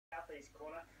southeast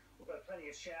corner. We've got plenty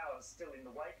of showers still in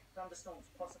the wake. Thunderstorms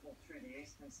possible through the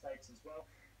eastern states as well.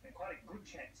 And quite a good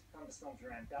chance of thunderstorms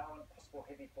around Darwin, possible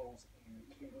heavy falls in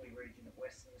the Kimberley region of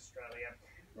Western Australia.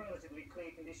 Relatively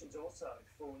clear conditions also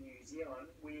for New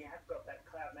Zealand. We have got that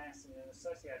cloud mass and an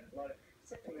associated low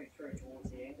set to move through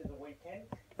towards the end of the weekend.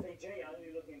 Fiji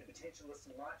only looking at the potential of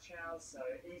some light showers, so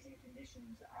easy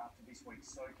conditions after this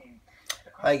week's soaking.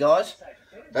 Hey guys,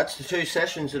 that's the 2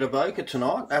 sessions at Avoca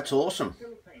tonight. That's awesome.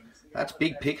 That's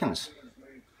big pickings.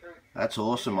 That's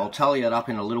awesome. I'll tally it up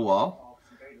in a little while.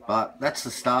 But that's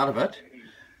the start of it.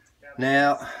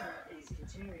 Now,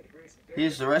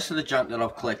 here's the rest of the junk that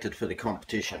I've collected for the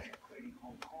competition.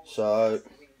 So,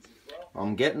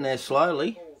 I'm getting there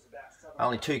slowly.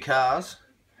 Only 2 cars,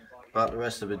 but the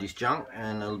rest of it is junk,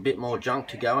 and a bit more junk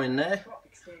to go in there.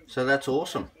 So that's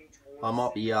awesome. I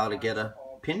might be able to get a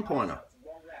pinpointer.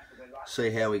 See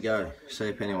how we go. See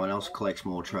if anyone else collects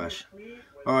more trash.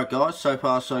 Alright guys, so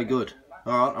far so good.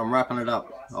 Alright, I'm wrapping it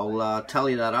up. I'll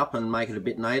tally that up and make it a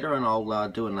bit neater, and I'll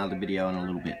do another video in a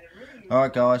little bit.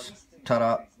 Alright guys,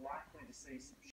 ta-da.